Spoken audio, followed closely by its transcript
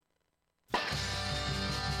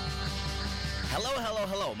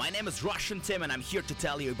Hello. My name is Russian Tim and I'm here to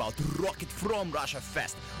tell you about Rocket from Russia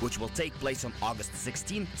Fest, which will take place on August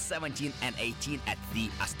 16, 17 and 18 at the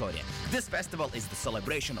Astoria. This festival is the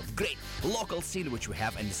celebration of great local scene which we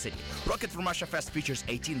have in the city. Rocket from Russia Fest features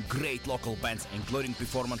 18 great local bands, including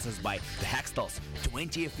performances by the Hextals,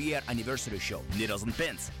 20th year anniversary show, Needles and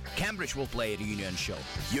Pins. Cambridge will play a reunion show,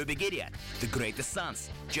 Yubi Gideon, The Greatest Sons,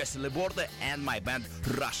 Jesse Liborde and my band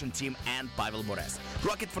Russian Team and Pavel Bores.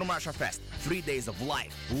 Rocket from Russia Fest, 3 days of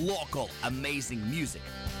live, local, amazing music.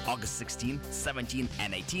 August 16, 17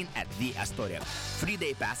 and 18 at the Astoria.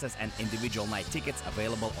 3-day passes and individual night tickets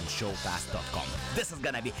available on showpass.com. This is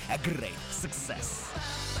gonna be a great success.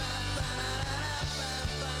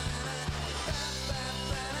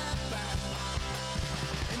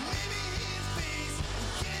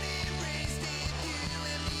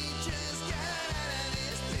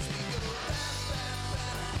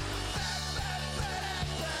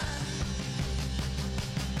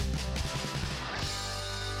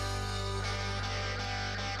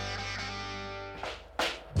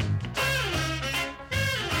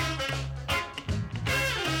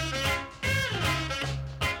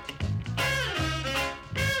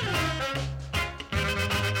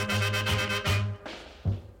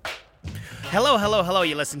 Hello,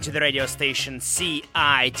 you listen to the radio station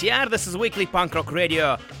CITR. This is weekly punk rock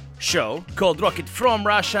radio show called Rocket from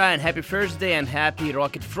Russia, and happy Thursday and happy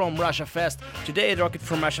Rocket from Russia Fest. Today, Rocket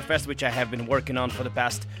from Russia Fest, which I have been working on for the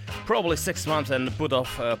past probably 6 months and put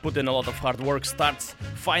in a lot of hard work, starts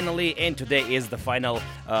finally, and today is the final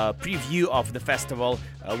preview of the festival,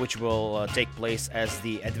 which will take place, as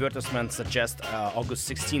the advertisement suggests, August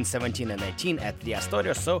 16, 17 and 18 at the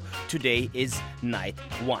Astoria. So today is night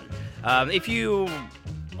 1. If you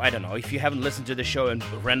haven't listened to the show and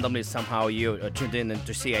randomly somehow you tuned in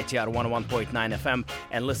to CITR 101.9 FM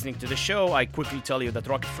and listening to the show, I quickly tell you that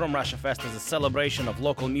Rocket from Russia Fest is a celebration of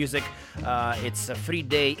local music. It's a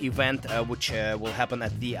 3-day event which will happen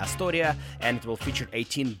at the Astoria, and it will feature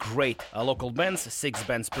 18 great local bands, 6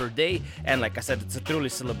 bands per day. And like I said, it's a truly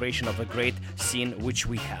celebration of a great scene which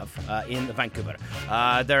we have in Vancouver.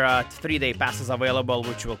 There are 3-day passes available,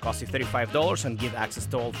 which will cost you $35 and give access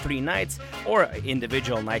to all 3 nights, or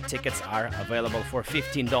individual night tickets are available for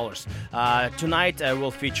 $15. Tonight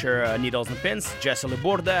will feature Needles and Pins, Jesse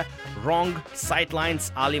Liborde, Wrong,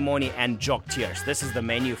 Sightlines, Alimony, and Jock Tears. This is the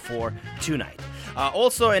menu for tonight.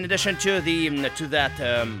 Also, in addition to that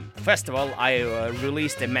festival, I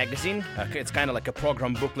released a magazine. It's kind of like a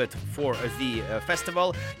program booklet for the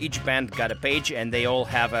festival. Each band got a page, and they all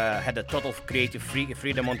had a total creative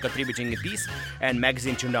freedom on contributing a piece. And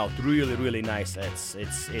magazine turned out really nice.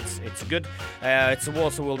 It's good. It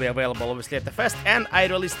also will be available obviously at the fest. And I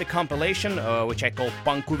released a compilation which I call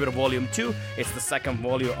Punkover Volume 2. It's the second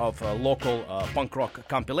volume of local punk rock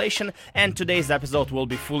compilation. And today's episode will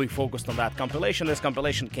be fully focused on that compilation. This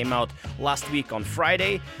compilation came out last week on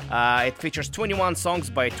Friday. It features 21 songs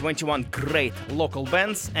by 21 great local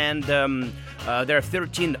bands, and there are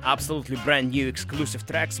 13 absolutely brand new exclusive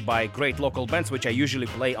tracks by great local bands, which I usually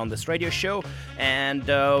play on this radio show. And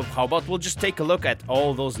how about we'll just take a look at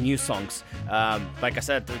all those new songs. Like I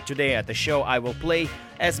said, today at the show I will play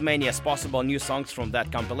as many as possible new songs from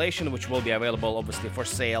that compilation, which will be available obviously for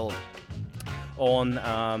sale on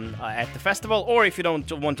at the festival. Or if you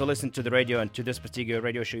don't want to listen to the radio and to this particular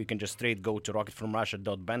radio show, you can just straight go to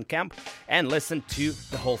rocketfromrussia.bandcamp and listen to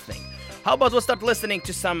the whole thing. How about we'll start listening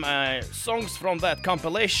to some songs from that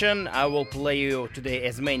compilation. I will play you today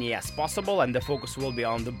as many as possible, and the focus will be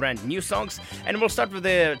on the brand new songs. And we'll start with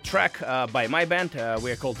the track by my band.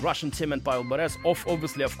 We are called Russian Team and Pavel Bores.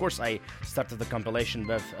 Obviously, of course, I started the compilation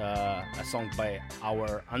with a song by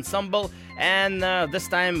our ensemble. And this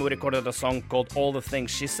time we recorded a song called All the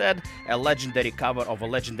Things She Said, a legendary cover of a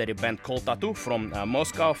legendary band called Tattoo from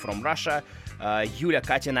Moscow, from Russia. Yulia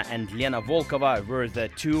Katina and Lena Volkova were the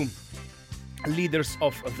two leaders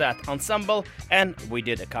of that ensemble, and we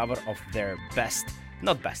did a cover of their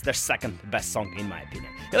their second best song in my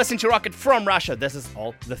opinion. You listen to Rocket from Russia. This is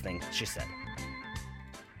All the Things She Said.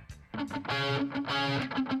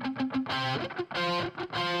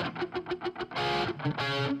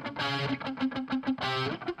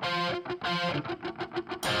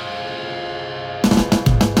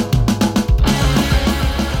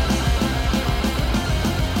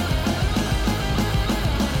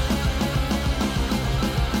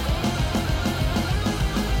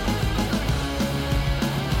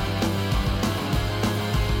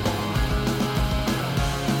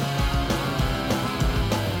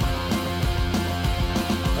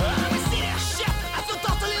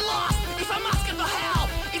 If I'm asking for help,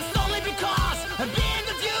 it's only because being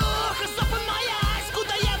the view has opened my eyes.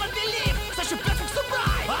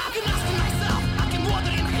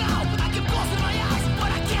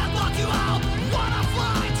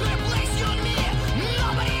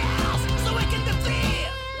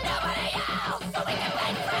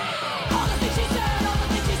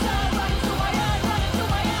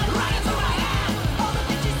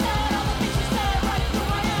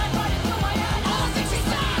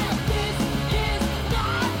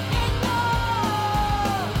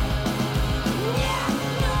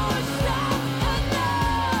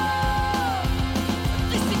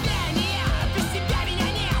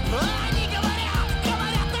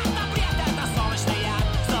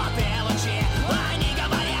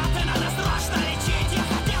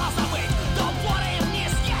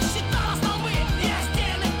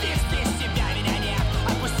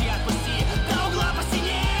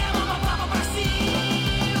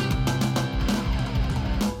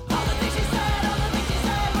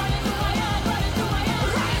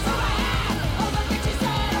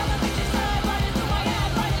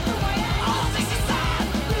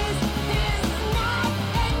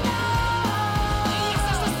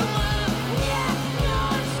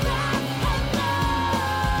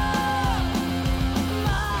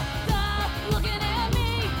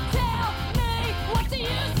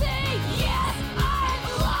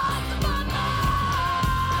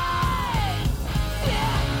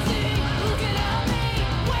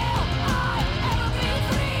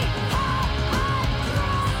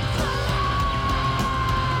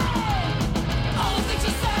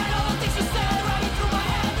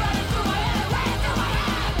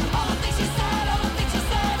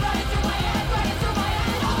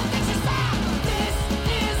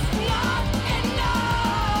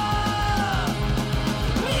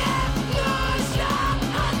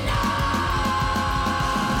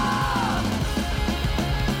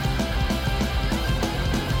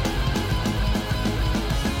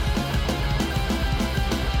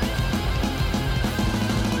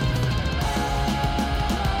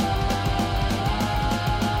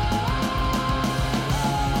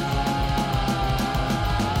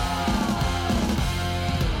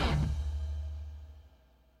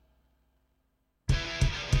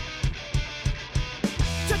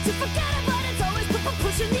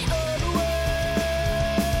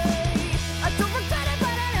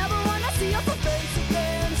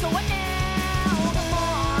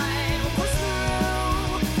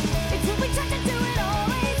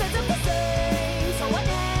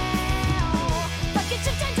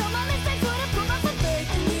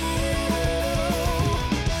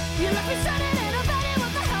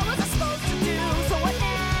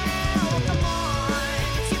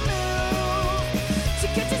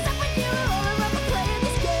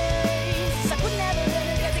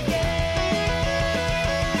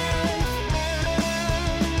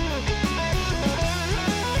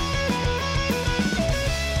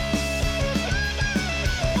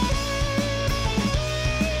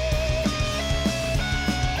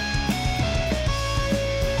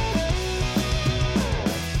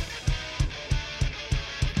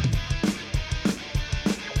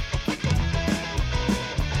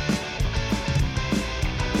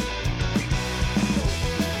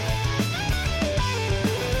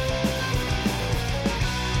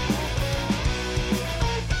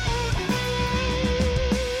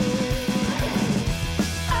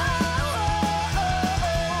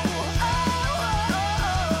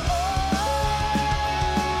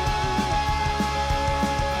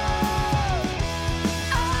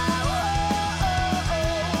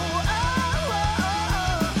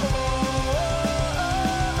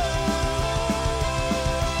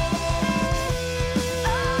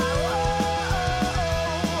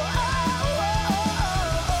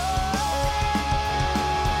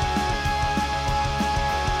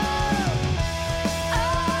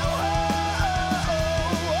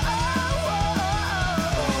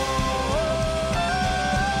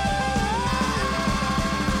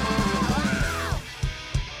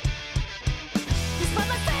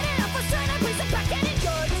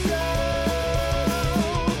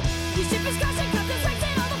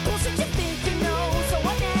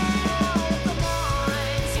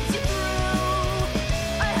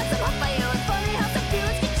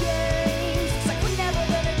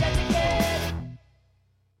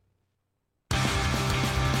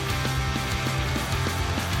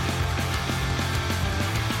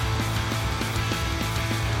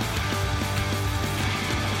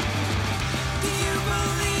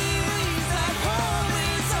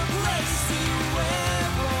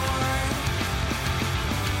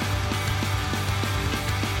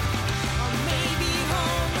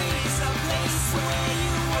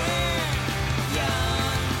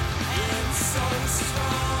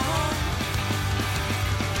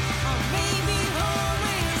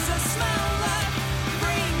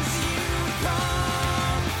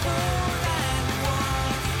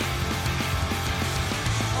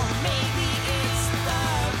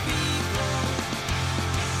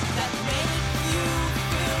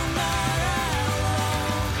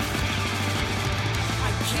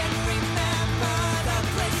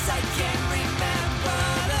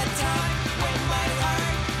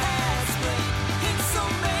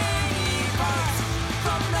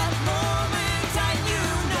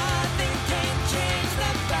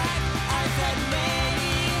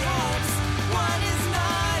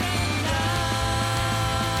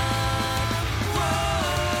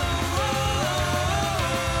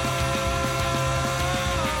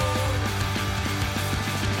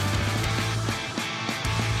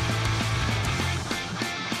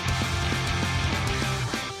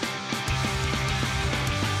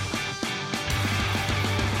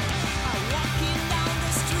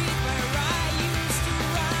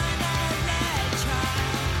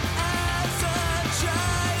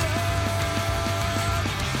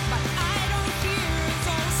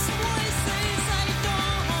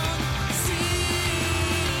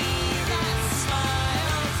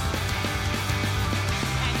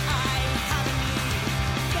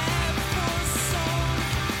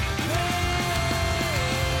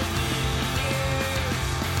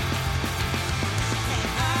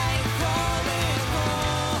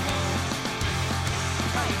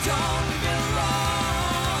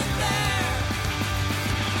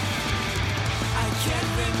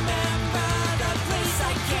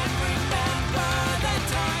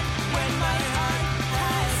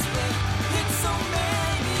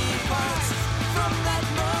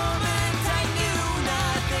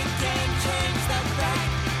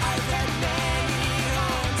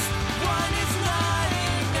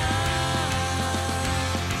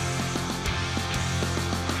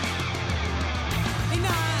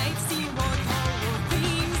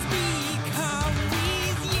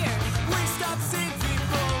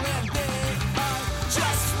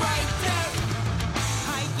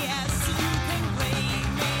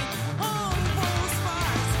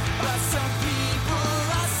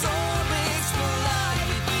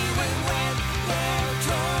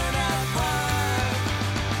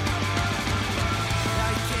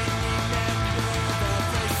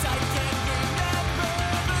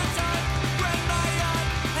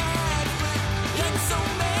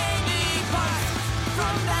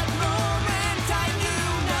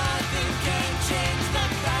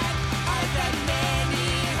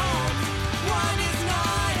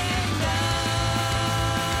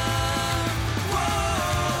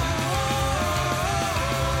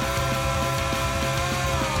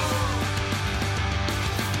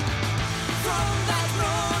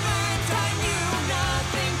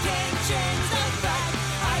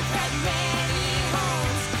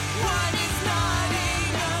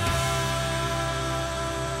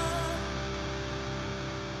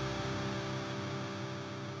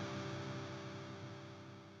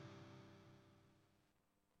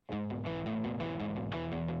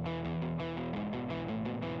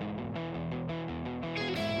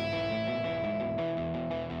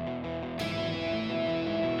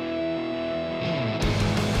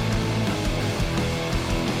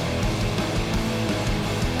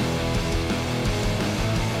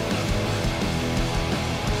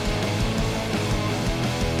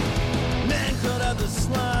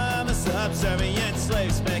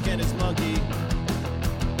 slave spanking his monkey.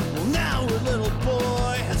 Well, now her little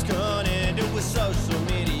boy has gone into a social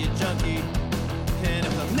media junkie. And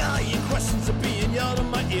if a million questions are being yelled in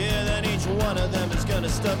my ear, then each one of them is gonna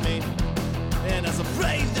stop me. And as I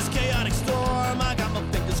brave this chaotic storm, I got my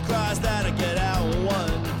fingers crossed that I get out in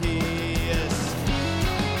one piece.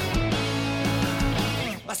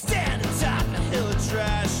 I stand atop a hill of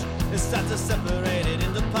trash and start to separate it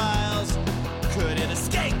into piles. Couldn't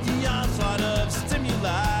escape the onslaught of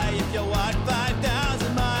stimuli if you walk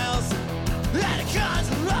 5,000 miles. And it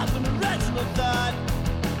conjures up an original thought.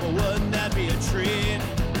 Well, wouldn't that be a treat?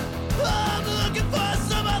 I'm looking for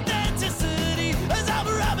some authenticity as I'm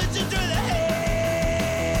rummaging through the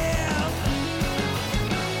hair.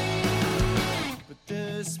 But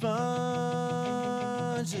this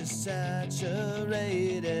sponge is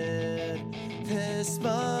saturated. This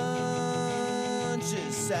sponge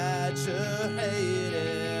is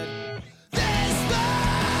saturated. This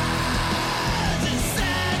sponge is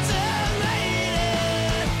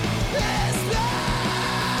saturated. This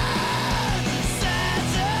sponge is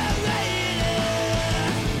saturated.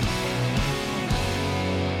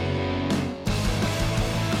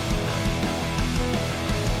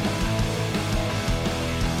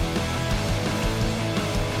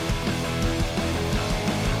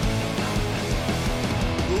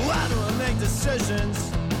 Why do I make decisions?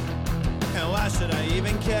 And why should I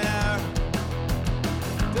even care?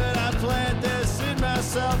 Did I plant this in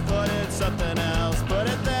myself, or did something else put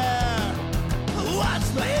it there?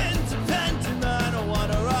 Watch my independent mind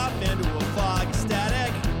wander off into a fog of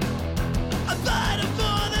static. I thought of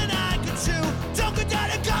more than I could chew. Don't go down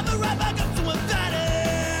and cover right back up to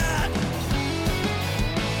emphatic.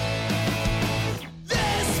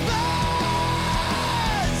 This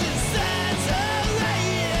sponge is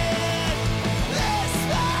saturated. This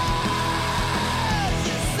sponge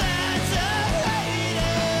is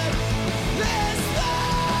saturated. This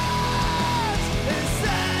sponge is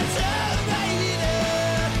saturated.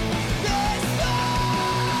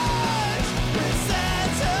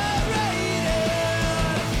 This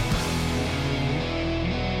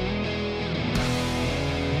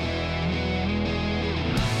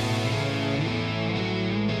sponge is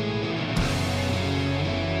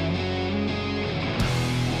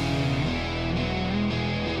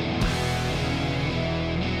saturated.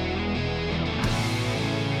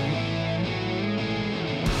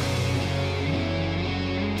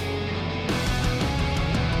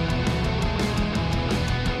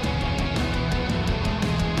 This sponge is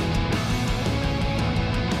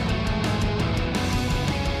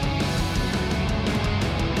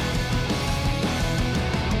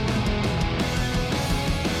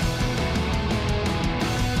saturated. This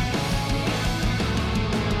sponge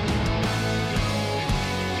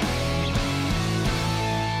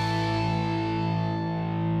is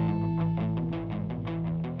saturated.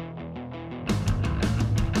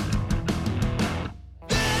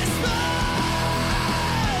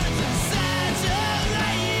 This sponge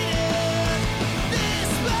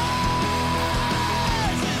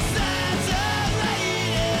is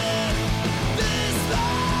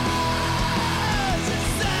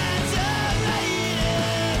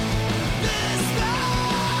saturated. This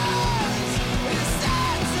sponge is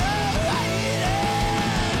saturated.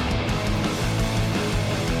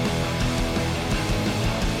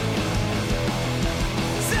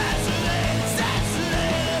 Saturated,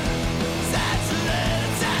 saturated,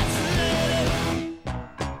 saturated, saturated.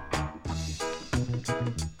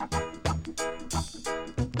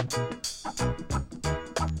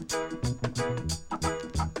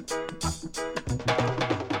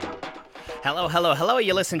 Hello, hello, hello.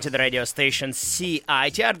 You listen to the radio station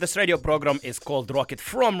CITR. This radio program is called Rocket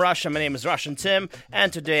from Russia. My name is Russian Tim,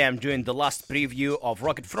 and today I'm doing the last preview of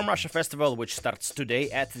Rocket from Russia Festival, which starts today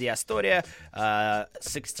at the Astoria,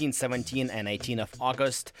 16, 17, and 18 of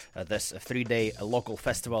August. This 3-day local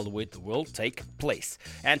festival will take place.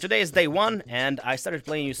 And today is day one, and I started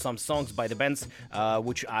playing you some songs by the bands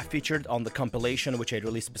which are featured on the compilation which I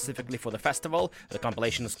released specifically for the festival. The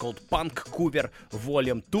compilation is called Punk Cover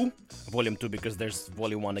Volume 2. Volume 2 because there's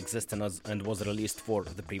Volume 1 exists and was released for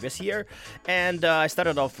the previous year. And I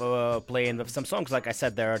started off playing with some songs. Like I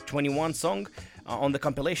said, there are 21 songs on the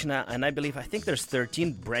compilation, and I think there's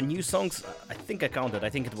 13 brand new songs. I think I counted. I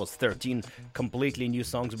think it was 13 completely new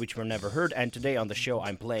songs which were never heard, and today on the show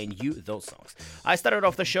I'm playing you those songs. I started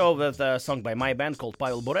off the show with a song by my band called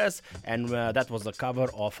Pavel Borez, and that was a cover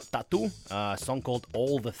of Tattoo, a song called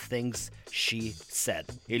All the Things She Said.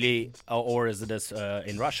 Or as it is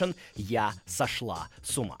in Russian, Я сошла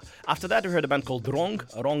с ума. After that, we heard a band called Rong.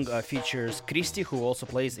 Rong features Christy, who also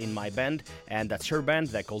plays in my band, and that's her band.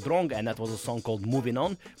 They're called Rong, and that was a song called called Moving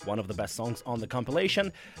On, one of the best songs on the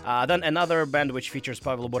compilation. Then another band which features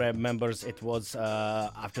Pavel Bure members, it was,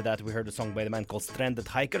 after that we heard a song by the man called Stranded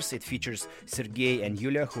Hikers. It features Sergey and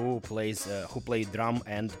Yulia, who play drum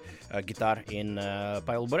and guitar in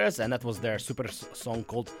Pavel Bure's, and that was their super song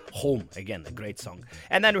called Home. Again, a great song.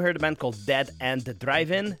 And then we heard a band called Dead and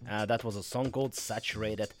Drive-In. That was a song called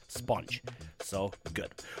Saturated Sponge. So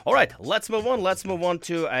good. All right, let's move on. Let's move on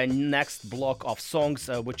to a next block of songs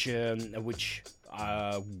which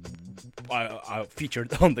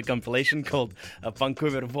featured on the compilation called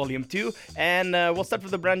Vancouver Volume 2. And we'll start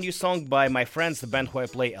with a brand new song by my friends, the band who I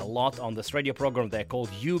play a lot on this radio program. They're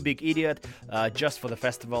called You Big Idiot. Just for the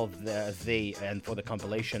festival and for the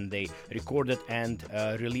compilation, they recorded and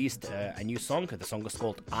released a new song. The song is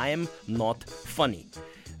called I'm Not Funny.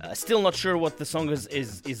 Still not sure what the song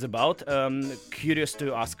is about. Curious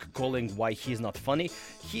to ask Colin why he's not funny.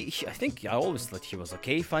 He I think I always thought he was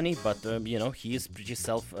okay funny, but he is pretty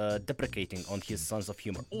self-deprecating on his sense of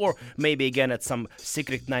humor. Or maybe again it's some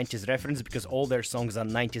secret 90s reference, because all their songs are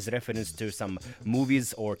 90s reference to some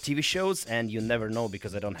movies or TV shows, and you never know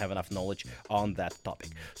because I don't have enough knowledge on that topic.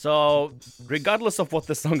 So regardless of what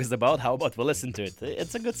the song is about, how about we listen to it?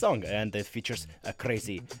 It's a good song, and it features a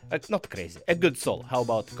good solo. How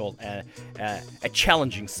about called a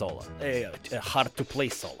challenging solo, a hard to play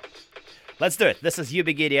solo. Let's do it. This is You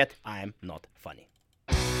Big Idiot, I'm Not Funny.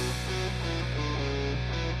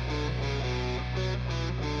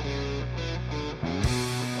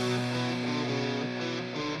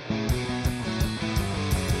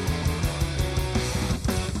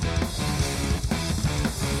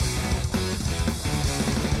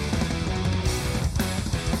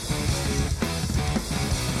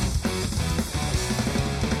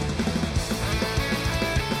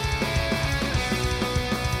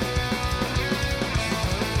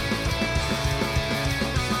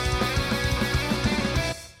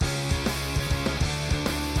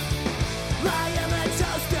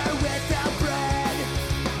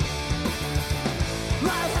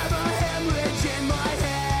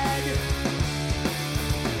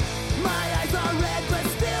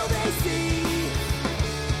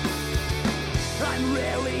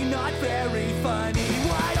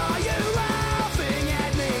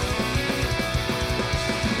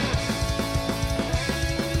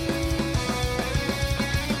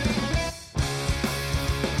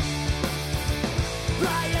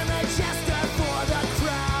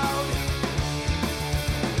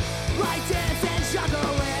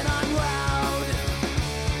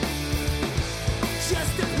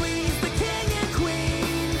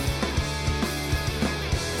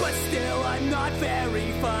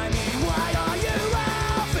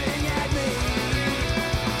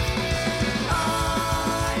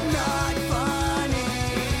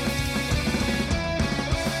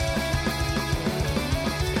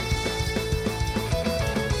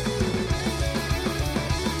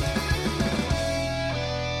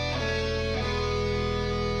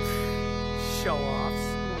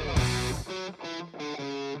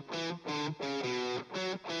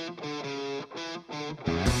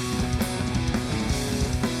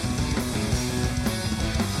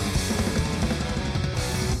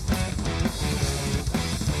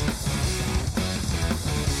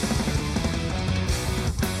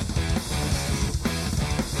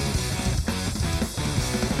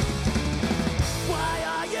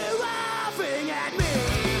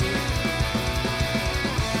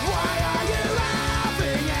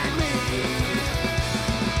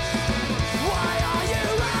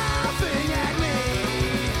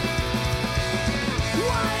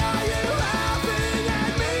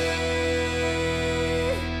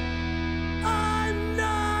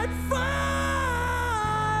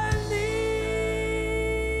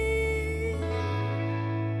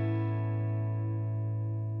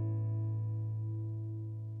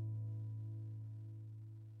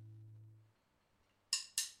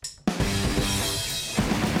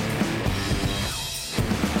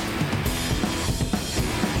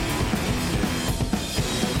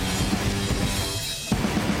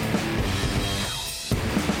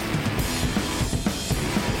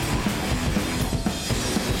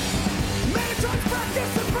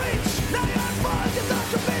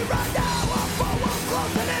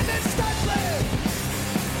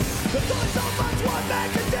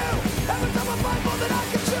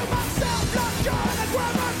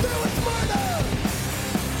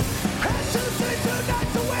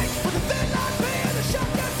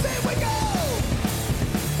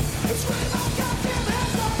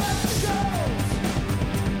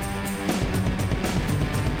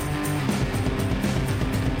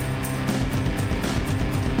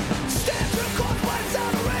 Stand through cold winds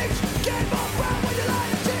out of reach, game of ground.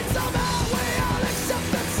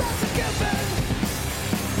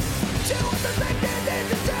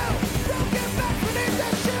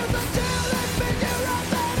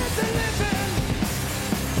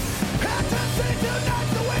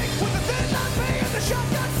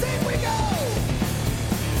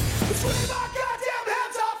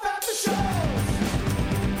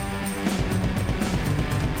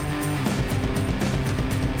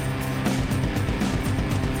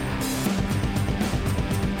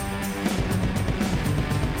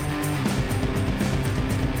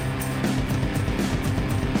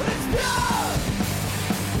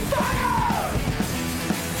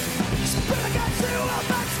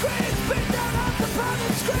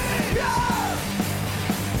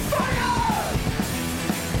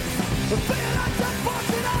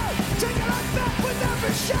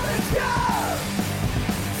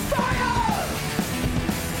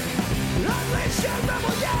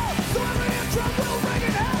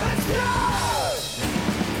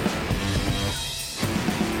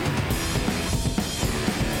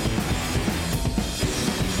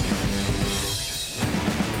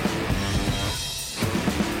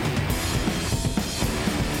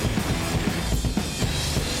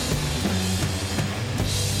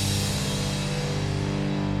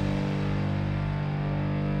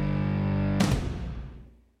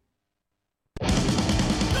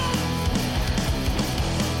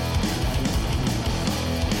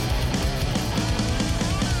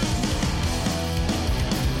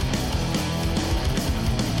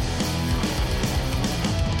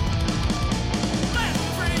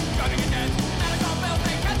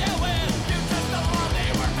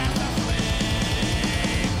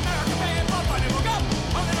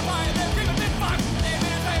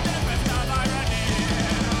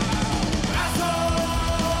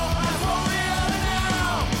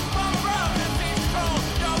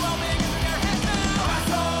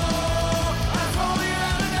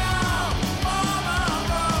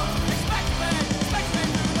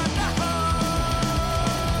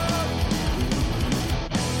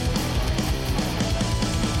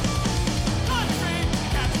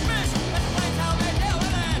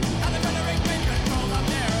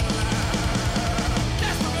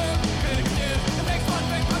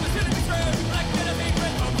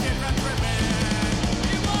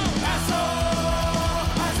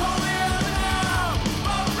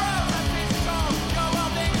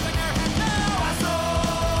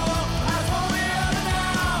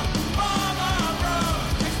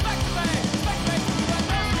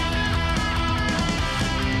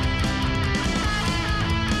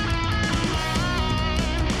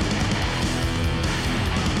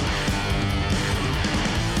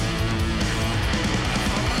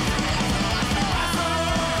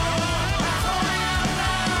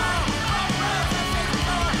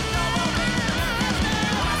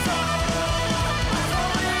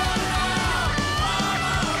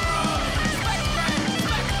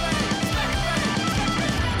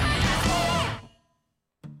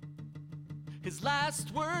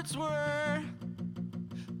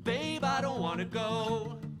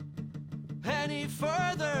 any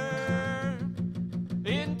further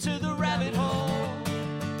into the rabbit hole.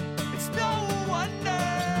 It's no wonder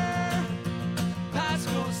past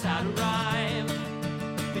knows how to rhyme.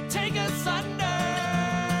 They take us under.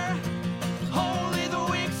 Only the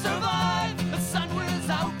weak survive. The sun was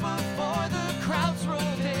out before the crowds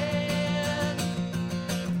rolled in.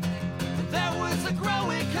 There was a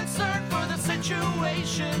growing concern for the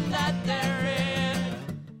situation that they're in.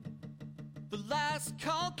 The last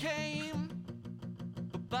call came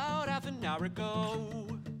about half an hour ago,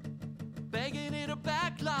 begging in a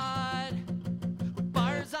back lot with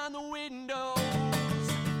bars on the windows.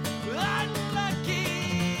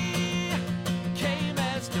 Unlucky came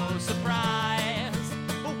as no surprise,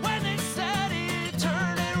 but when they said he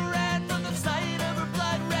turned and ran from the sight of her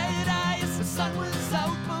blood-red eyes, the sun was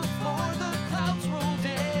out before the clouds rolled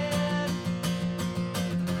in.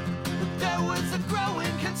 But there was a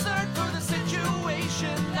growing concern for the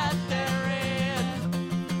situation that they're in.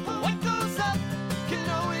 What goes up can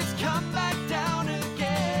always come back down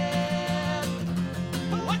again.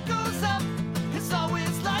 What goes up is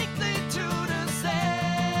always likely to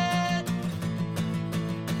descend.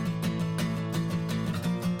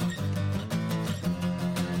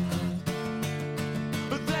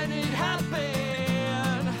 But then it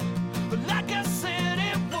happened, like I said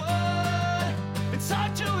it would. It's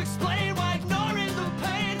hard to explain why ignoring the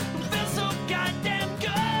pain feels so goddamn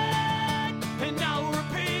good. And I'll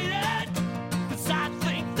repeat it, 'cause I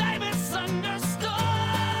think they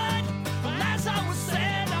misunderstood. But as I was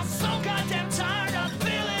saying, I'm so goddamn tired of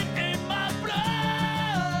feeling in my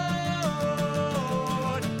blood.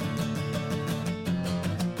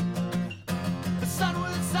 The sun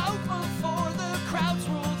was out before the crowds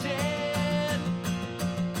rolled in.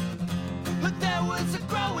 But there was a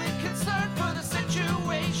growing concern for the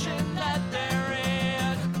situation that they're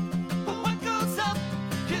in. But what goes up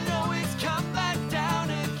can always come back down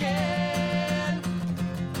again.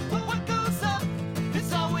 But what goes up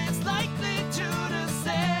is always likely to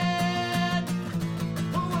descend.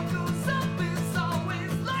 But what goes up is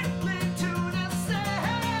always likely to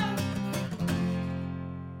descend.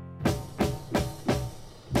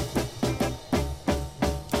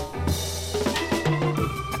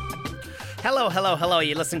 Hello, hello, hello.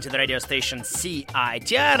 You're listening to the radio station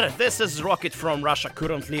CITR. This is Rocket from Russia,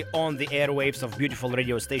 currently on the airwaves of beautiful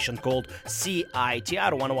radio station called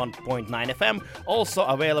CITR 101.9 FM. Also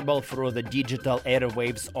available through the digital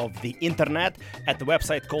airwaves of the internet at the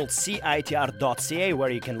website called CITR.ca,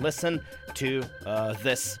 where you can listen to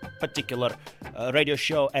this particular radio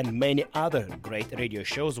show and many other great radio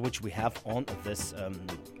shows which we have on this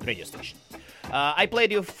radio station. I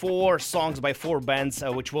played you 4 songs by 4 bands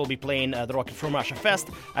which will be playing the Rocket from Russia Fest.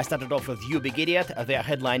 I started off with You Big Idiot. They are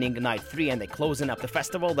headlining night 3 and they're closing up the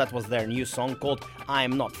festival. That was their new song called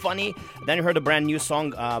I'm Not Funny. Then you heard a brand new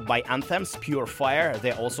song by Anthems, Pure Fire.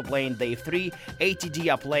 They're also playing day 3. ATD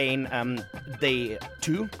are playing day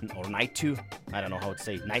 2 or night 2. I don't know how to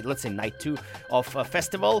say night. Let's say night 2 of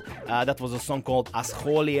festival. That was a song called As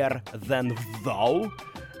Holier Than Thou.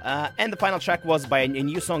 And the final track was by a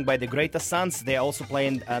new song by the Greatest Sons. They're also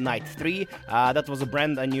playing night 3. That was a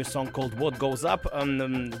brand new song called What Goes Up.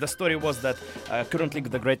 The story was that currently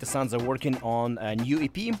the Greatest Sons are working on a new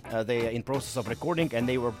EP. They are in process of recording, and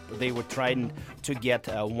they were trying to get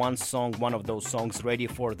one of those songs ready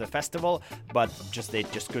for the festival, but they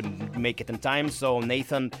just couldn't make it in time. So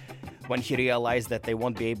Nathan, when he realized that they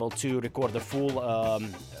won't be able to record the full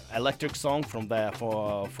electric song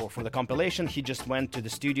for the compilation, he just went to the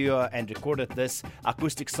studio and recorded this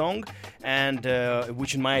acoustic song, and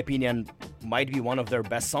which in my opinion might be one of their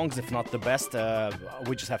best songs, if not the best.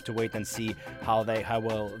 We just have to wait and see how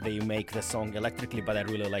well they make the song electrically, but I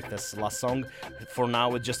really like this last song. For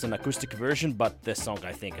now it's just an acoustic version, but this song,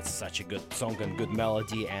 I think it's such a good song and good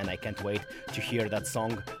melody, and I can't wait to hear that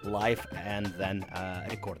song live and then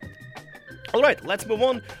record it. Alright, let's move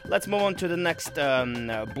on. Let's move on to the next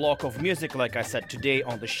block of music. Like I said, today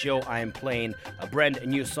on the show I am playing brand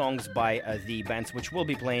new songs by the bands which will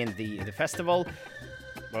be playing the festival,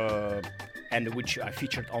 and which I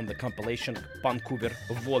featured on the compilation Vancouver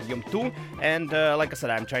Volume 2. And like I said,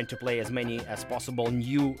 I'm trying to play as many as possible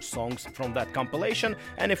new songs from that compilation.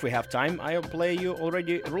 And if we have time, I'll play you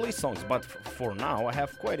already released songs. But for now, I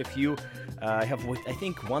have quite a few. I have, I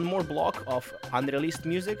think, one more block of unreleased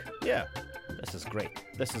music. Yeah. This is great.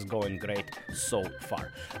 This is going great so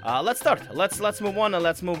far. Let's start. Let's move on, and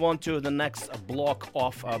let's move on to the next block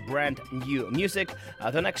of brand new music.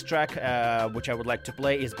 The next track, which I would like to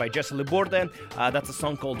play, is by Jesse Laborde. That's a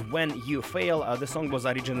song called When You Fail. The song was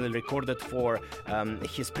originally recorded for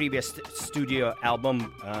his previous studio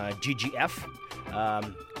album, GGF.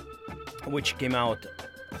 which came out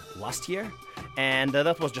last year. And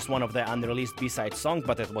that was just one of the unreleased B-side songs,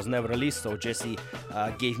 but it was never released, so Jesse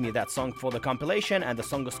gave me that song for the compilation, and the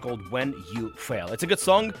song is called When You Fail. It's a good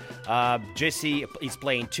song. Jesse is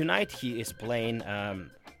playing tonight. He is playing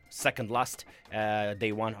second last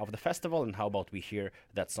day one of the festival, and how about we hear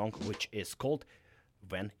that song, which is called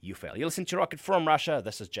When You Fail. You listen to Rocket from Russia.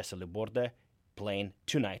 This is Jesse Liborde playing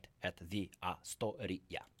tonight at the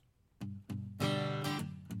Astoria.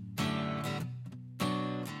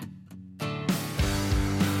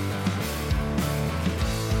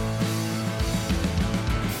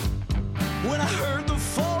 When I heard the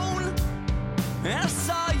phone and I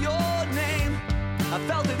saw your name, I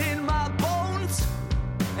felt it in my bones,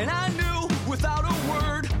 and I knew without a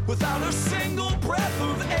word, without a single breath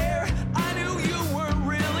of air, I knew you weren't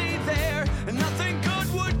really there, and nothing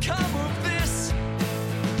good would come of this.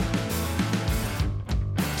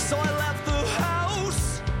 So I left the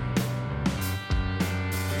house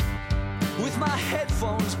with my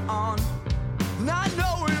headphones on, not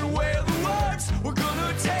knowing where the words were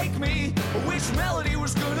gonna take me, or which melody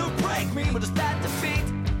was gonna break me. But it's that defeat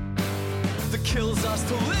that kills us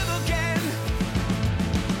to live again.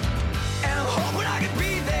 And I'm hoping I can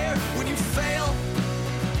be there when you fail.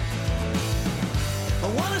 I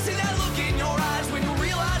wanna see that look in your eyes when you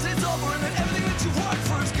realize it's over and that everything that you've worked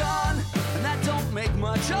for is gone. And that don't make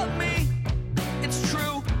much of me, it's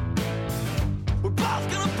true. We're both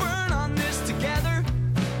gonna burn on this together,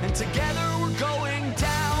 and together we're going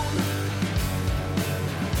down.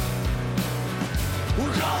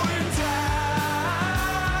 We're going down.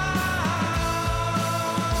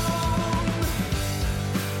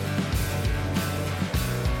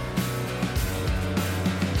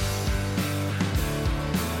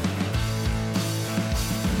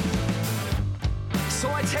 So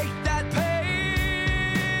I take that pain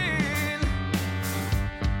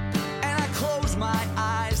and I close my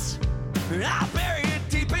eyes, and I bury it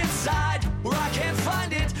deep inside where I can't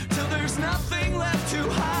find it till there's nothing left to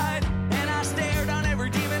hide. And I stare down every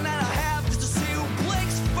demon that I have just to see who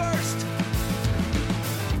blinks first.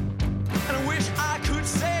 And I wish I could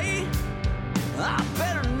say I'm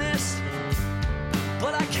better than this,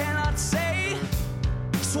 but I cannot say.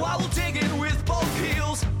 So I will dig in with both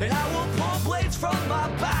heels, and I will pull blades from my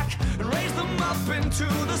back and raise them up into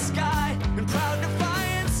the sky in proud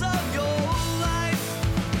defiance of your life.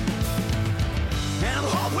 And I'm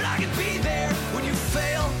hoping I can be there when you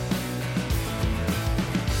fail.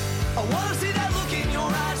 I wanna see that look in your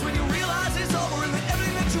eyes when you realize it's over and that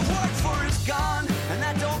everything that you've worked for is gone. And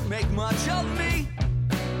that don't make much of me,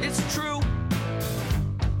 it's true.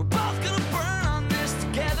 We're both gonna burn on this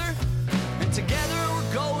together, and together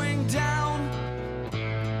we're going down.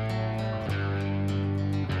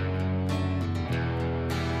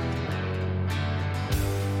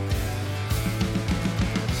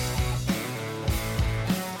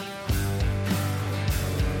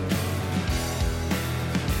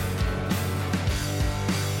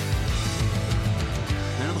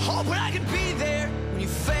 Hoping I can be there when you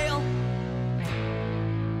fail.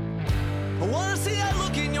 I wanna see that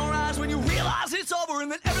look in your eyes when you realize it's over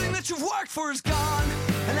and that everything that you've worked for is gone.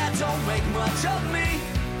 And that don't make much of me.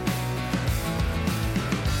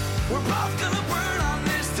 We're both gonna burn on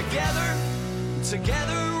this together.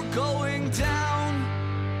 Together we're going down.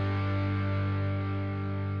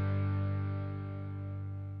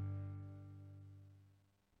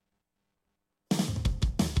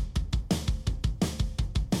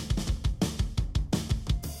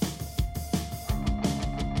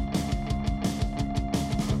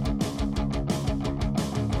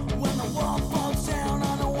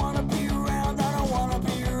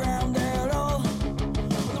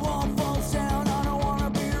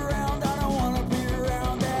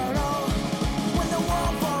 When the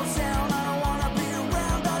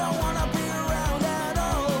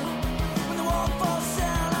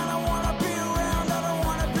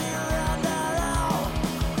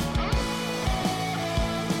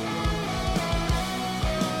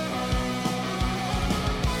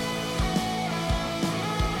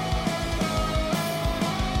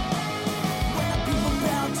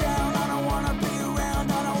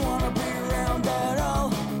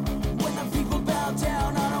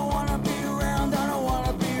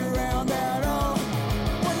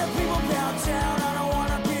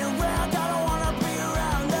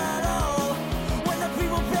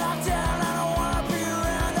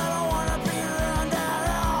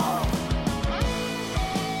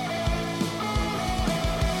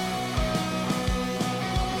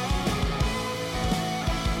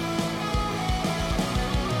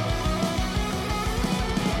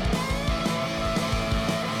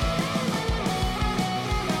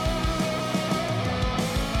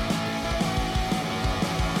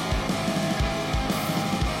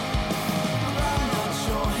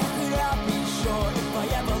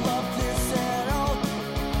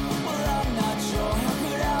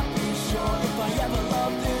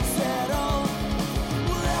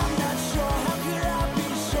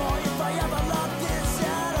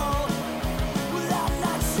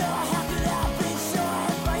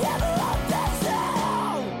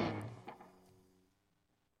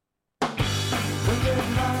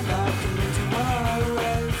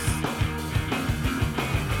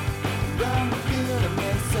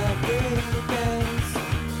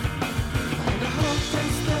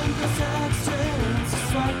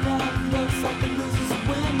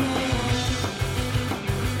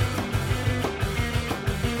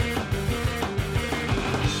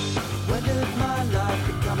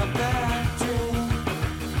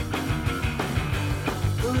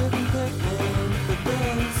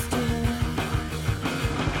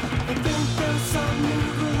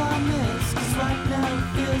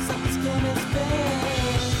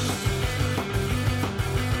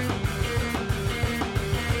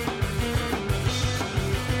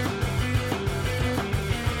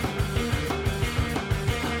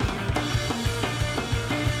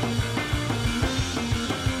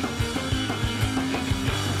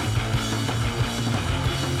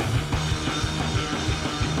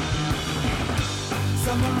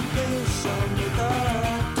Someone please show me the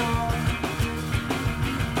door.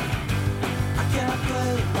 I can't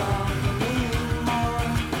play along anymore.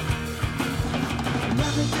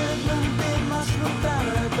 Nothing good wouldn't be much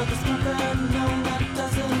better, but there's nothing, no, that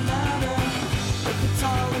doesn't matter. If it's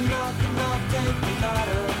tall enough, then I'll take the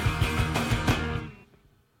ladder.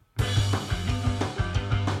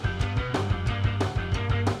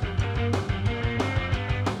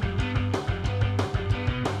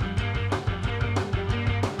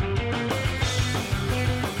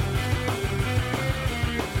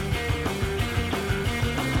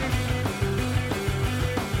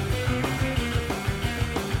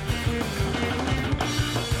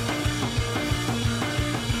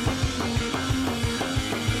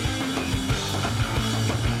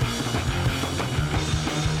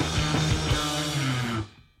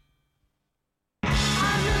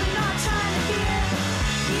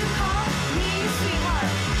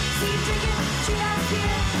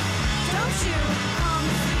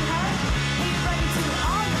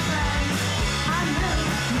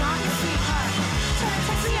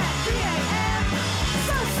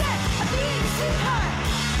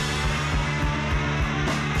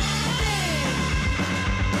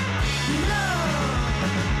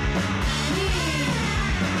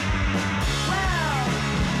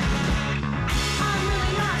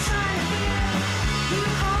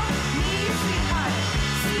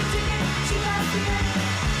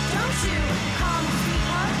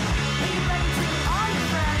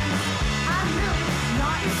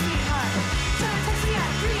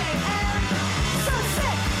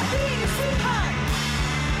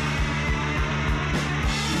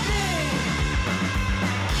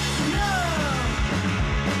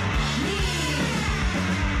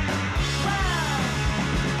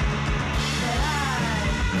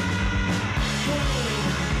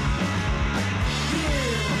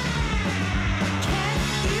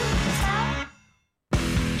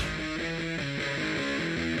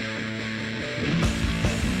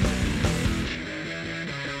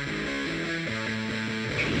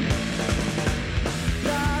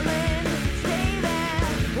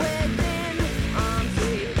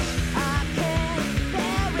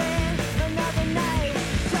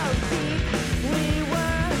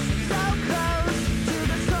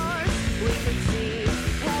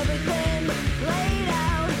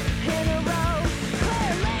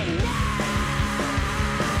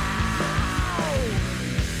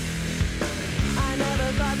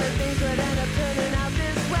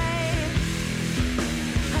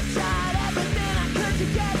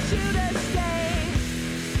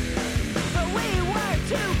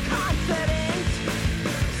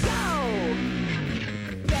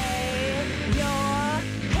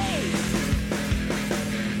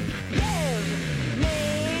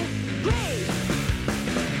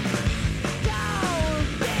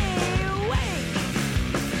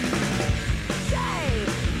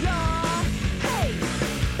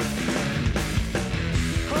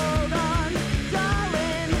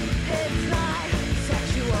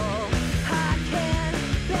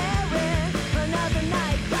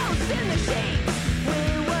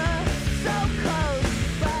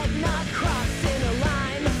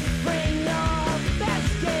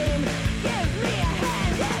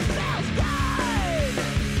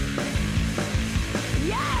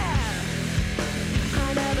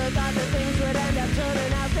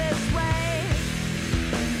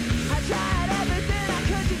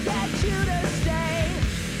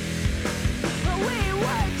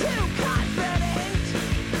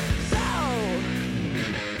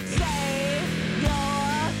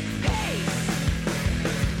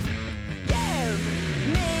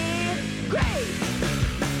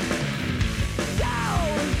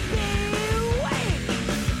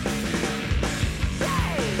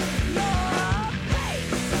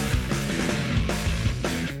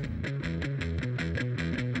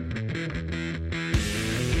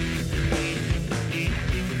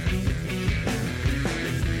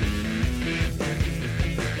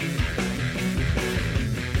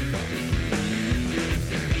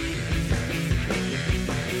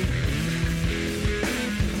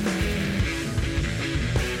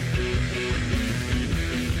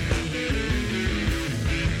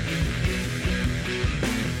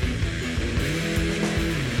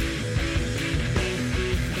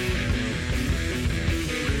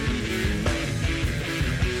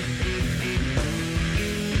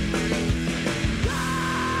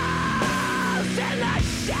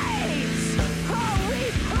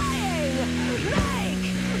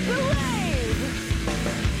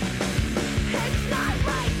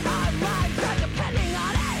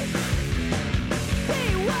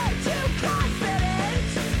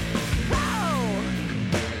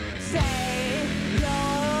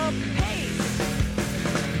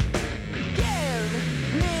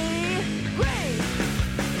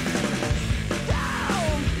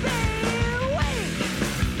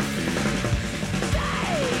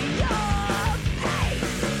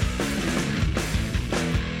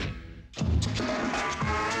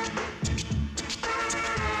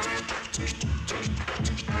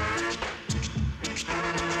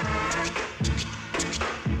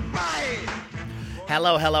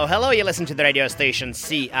 Hello, hello, hello. You listen to the radio station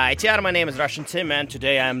CITR. My name is Russian Tim, and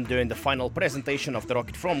today I'm doing the final presentation of the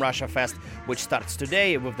Rocket from Russia Fest, which starts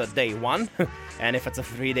today with the day one. And if it's a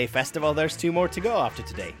 3-day festival, there's 2 more to go after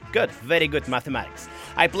today. Good, very good mathematics.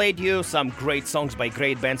 I played you some great songs by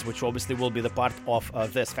great bands, which obviously will be the part of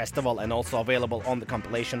this festival and also available on the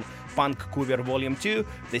compilation Punk Cover Volume 2.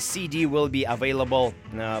 The CD will be available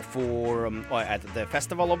at the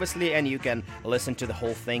festival, obviously, and you can listen to the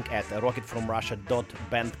whole thing at rocketfromrussia.bandcamp.com,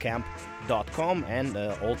 and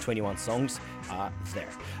all 21 songs are there.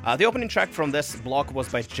 The opening track from this block was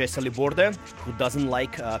by Jesse Liborde, who doesn't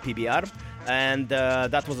like PBR, and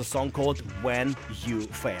that was a song called When You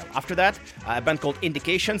Fail. After that, a band called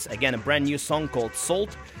Indications, again a brand new song called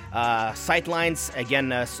Salt. Sightlines,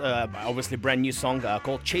 again, obviously brand new song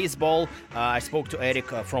called Chase Ball. I spoke to Eric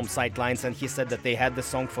from Sightlines, and he said that they had the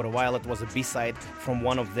song for a while. It was a B-side from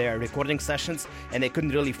one of their recording sessions, and they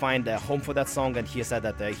couldn't really find a home for that song, and he said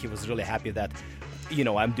that he was really happy that, you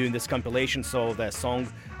know, I'm doing this compilation, so the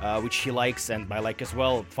song which he likes and I like as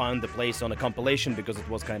well found the place on a compilation, because it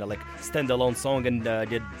was kind of like standalone song and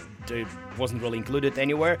it wasn't really included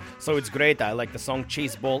anywhere. So it's great. I like the song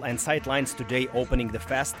Chase Ball and Sightlines today opening the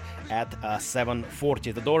fest at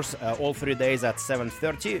 7:40. The doors all 3 days at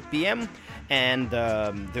 7:30 p.m. and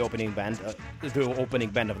the opening band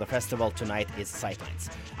of the festival tonight is Sightlines.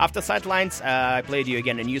 After Sightlines, I played you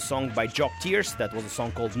again a new song by Jock Tears. That was a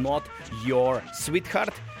song called Not Your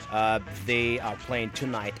Sweetheart. They are playing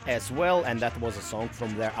tonight as well, and that was a song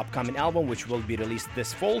from their upcoming album, which will be released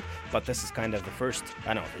this fall. But this is kind of the first,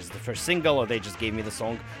 this is the first single, or they just gave me the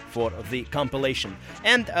song for the compilation.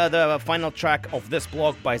 And the final track of this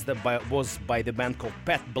block was by the band called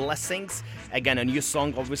Pet Blessings. Again, a new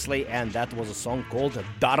song, obviously, and that was a song called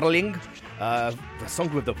Darling. A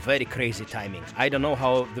song with a very crazy timing. I don't know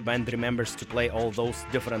how the band remembers to play all those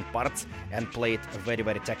different parts and play it very,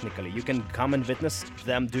 very technically. You can come and witness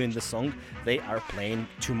them doing the song. They are playing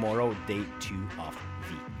tomorrow, day 2 of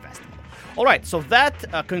the festival. Alright, so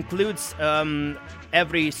that concludes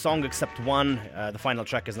every song except one. The final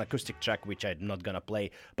track is an acoustic track, which I'm not gonna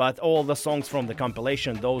play. But all the songs from the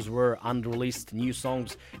compilation, those were unreleased new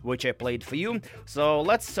songs, which I played for you. So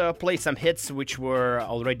let's play some hits which were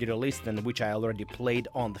already released and which I already played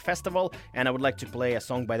on the festival. And I would like to play a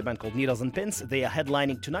song by the band called Needles and Pins. They are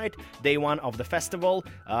headlining tonight, day 1 of the festival.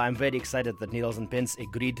 I'm very excited that Needles and Pins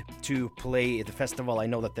agreed to play the festival. I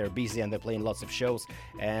know that they're busy and they're playing lots of shows,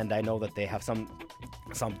 and I know that they have some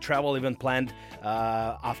travel event planned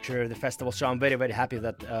after the festival, so I'm very, very happy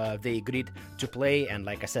that they agreed to play. And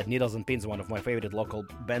like I said, Needles and Pins, one of my favorite local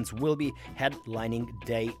bands, will be headlining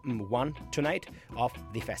day 1 tonight of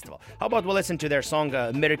the festival. How about we listen to their song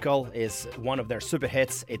Miracle? Is one of their super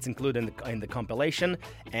hits. It's included in the compilation,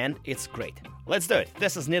 and it's great. Let's do it.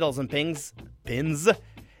 This is Needles and Pins,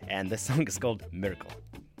 and the song is called Miracle.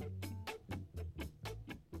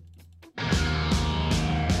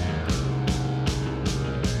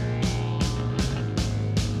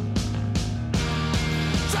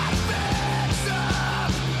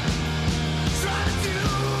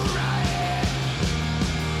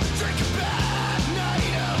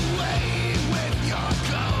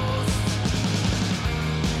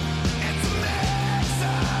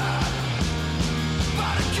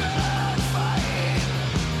 But a good fight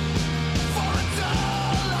for a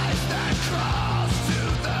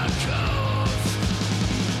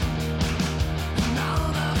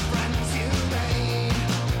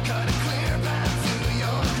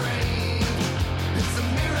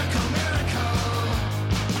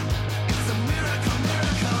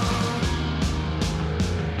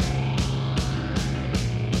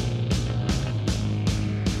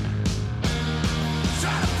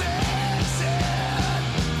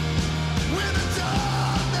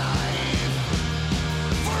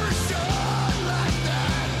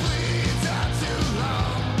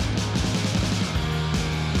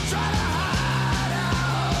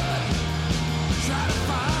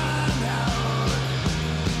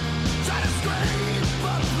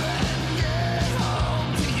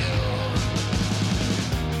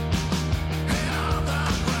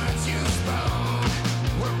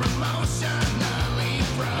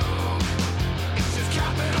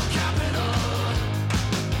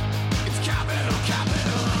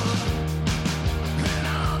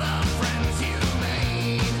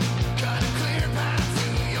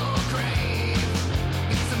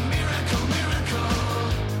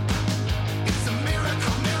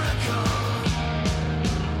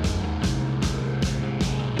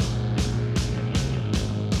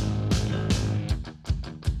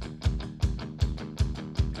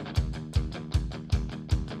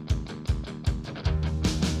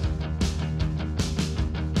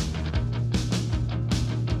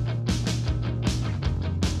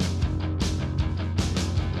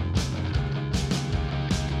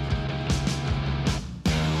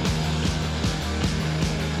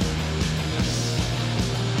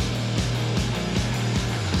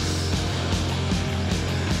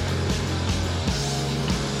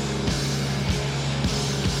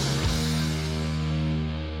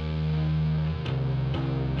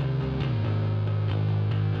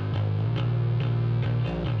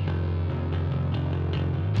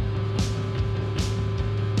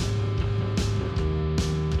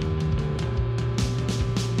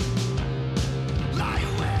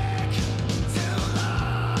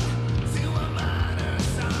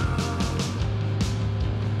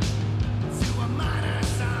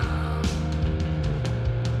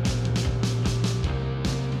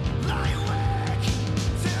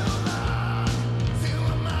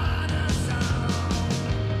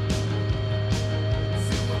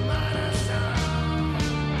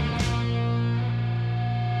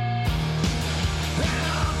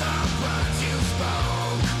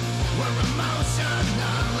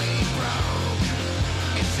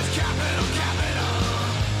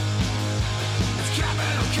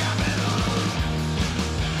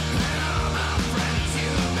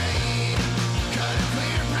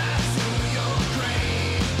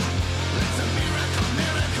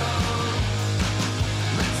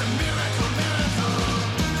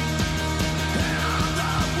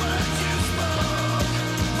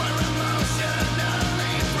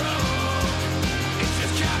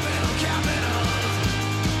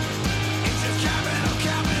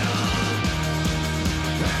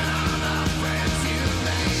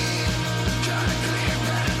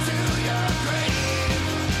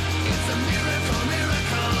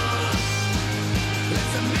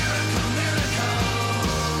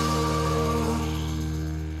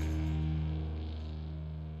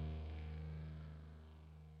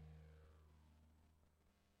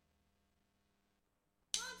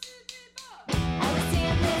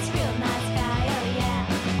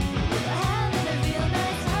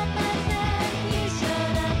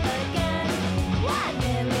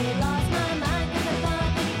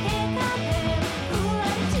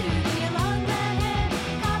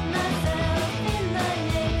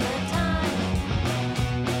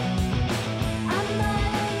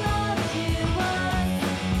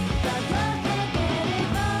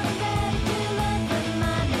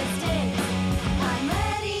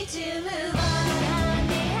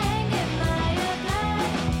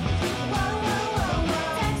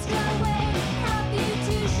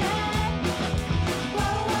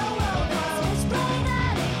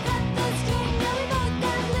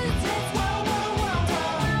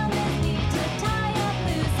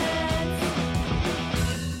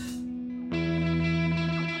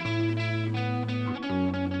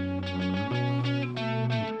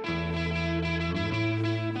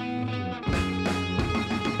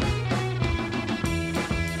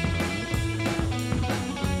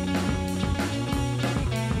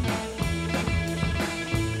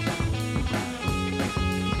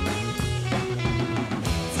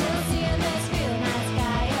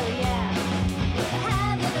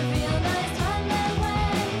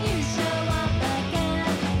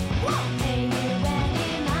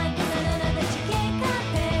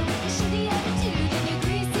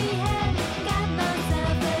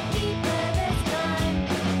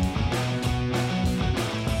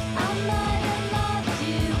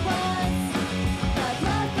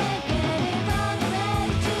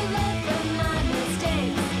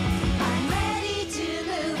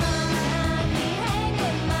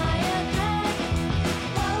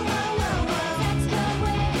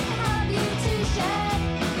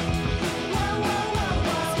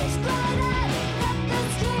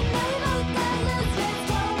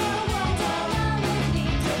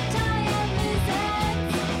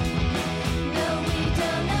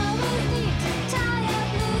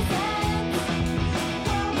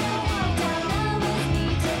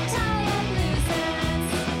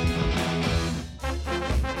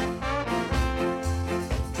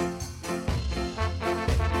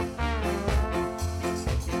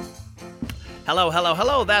Hello, hello,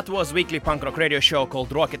 hello. That was weekly punk rock radio show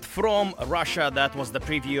called Rocket from Russia. That was the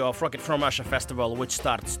preview of Rocket from Russia Festival, which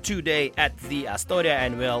starts today at the Astoria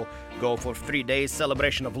and will go for 3 days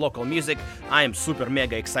celebration of local music. I am super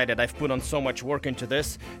mega excited. I've put on so much work into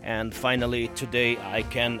this, and finally today I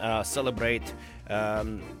can celebrate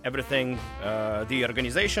everything, the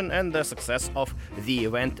organization and the success of the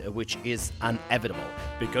event, which is inevitable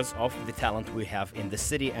because of the talent we have in the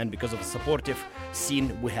city and because of the supportive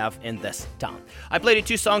scene we have in this town. I played you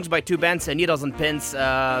 2 songs by 2 bands, Needles and Pins. They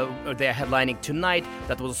are headlining tonight.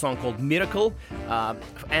 That was a song called Miracle.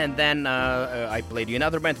 And then I played you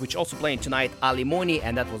another band which also playing tonight, Alimony,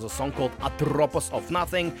 and that was a song called Atropos of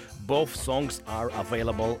Nothing. Both songs are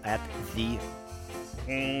available at the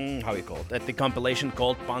at the compilation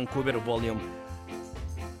called Vancouver Volume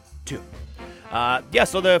 2.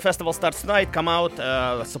 So the festival starts tonight. Come out,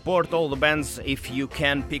 support all the bands. If you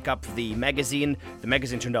can pick up the magazine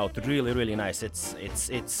turned out really, really nice.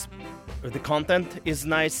 It's the content is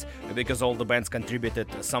nice because all the bands contributed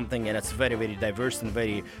something, and it's very, very diverse and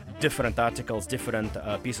very different articles, different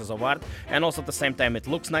pieces of art, and also at the same time it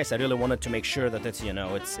looks nice. I really wanted to make sure that it's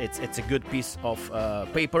it's a good piece of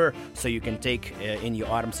paper, so you can take in your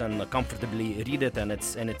arms and comfortably read it, and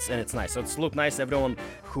it's nice. So it's look nice. Everyone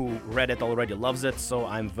who read it already loves it, so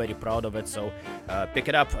I'm very proud of it. So pick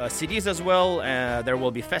it up. CDs as well. There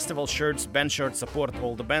will be festival shirts, band shirts. Support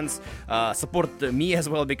all the bands. Support me as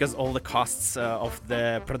well, because all the costs of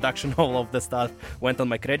the production, all of the stuff went on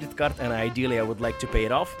my credit card, and ideally I would like to pay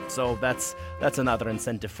it off. So that's another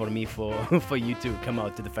incentive for me for you to come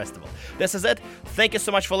out to the festival. This is it. Thank you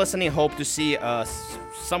so much for listening. Hope to see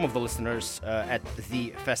some of the listeners at the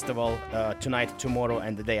festival tonight, tomorrow,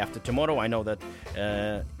 and the day after tomorrow. I know that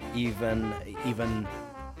even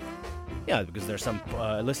because there's some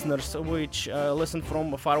listeners which listen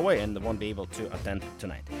from far away and won't be able to attend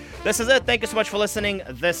tonight. This is it. Thank you so much for listening.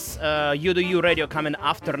 This You Do You radio coming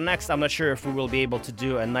after next. I'm not sure if we will be able to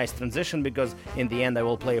do a nice transition, because in the end I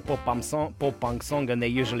will play a pop punk song, and they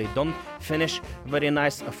usually don't finish very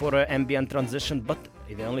nice for an ambient transition, but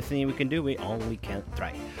the only thing we can do, we only can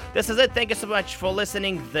try. This is it. Thank you so much for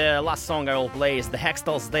listening. The last song I will play is the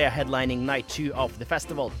Hextals. They are headlining night 2 of the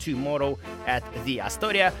festival tomorrow at the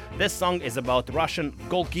Astoria. This song is about Russian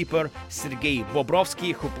goalkeeper Sergei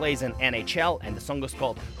Bobrovsky, who plays in NHL, and the song is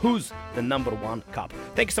called Who's the Number One Cup.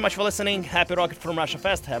 Thank you so much for listening. Happy Rocket from Russia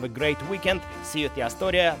Fest. Have a great weekend. See you at the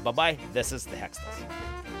Astoria. Bye-bye. This is the Hextals.